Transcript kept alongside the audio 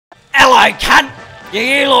Hey, cunt! You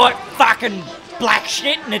hear like fucking black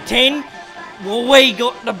shit in a tin? Well, we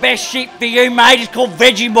got the best shit for you, mate. It's called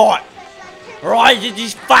Vegemite. Alright, it's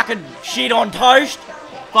just fucking shit on toast.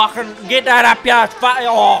 Fucking get that up your ass.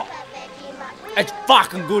 Oh, it's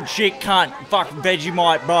fucking good shit, cunt. Fucking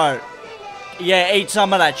Vegemite, bro. Yeah, eat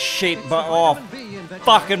some of that shit, but oh,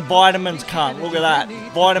 fucking vitamins, cunt. Look at that.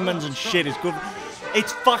 Vitamins and shit is good.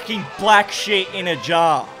 It's fucking black shit in a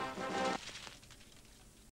jar.